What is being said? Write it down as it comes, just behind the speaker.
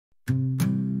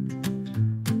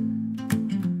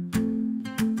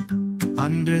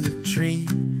Under the tree,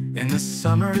 in the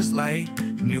summer's light,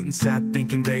 Newton sat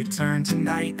thinking they'd turn to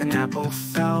night. An apple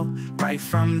fell right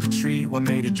from the tree. What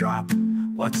made it drop?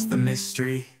 What's the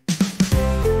mystery?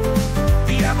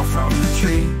 The apple from the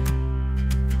tree,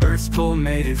 Earth's pull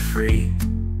made it free.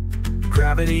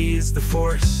 Gravity is the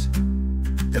force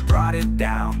that brought it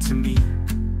down to me.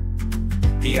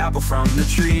 The apple from the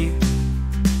tree,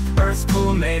 Earth's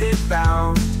pull made it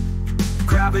bound.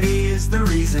 Gravity is the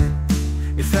reason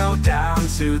it fell down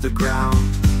to the ground.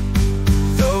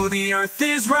 Though the earth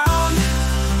is round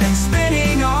and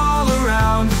spinning all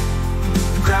around,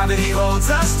 gravity holds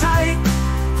us tight,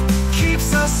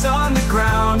 keeps us on the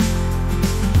ground.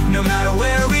 No matter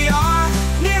where we are,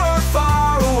 near or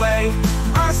far away,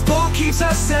 Earth's pull keeps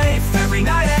us safe every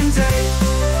night and day.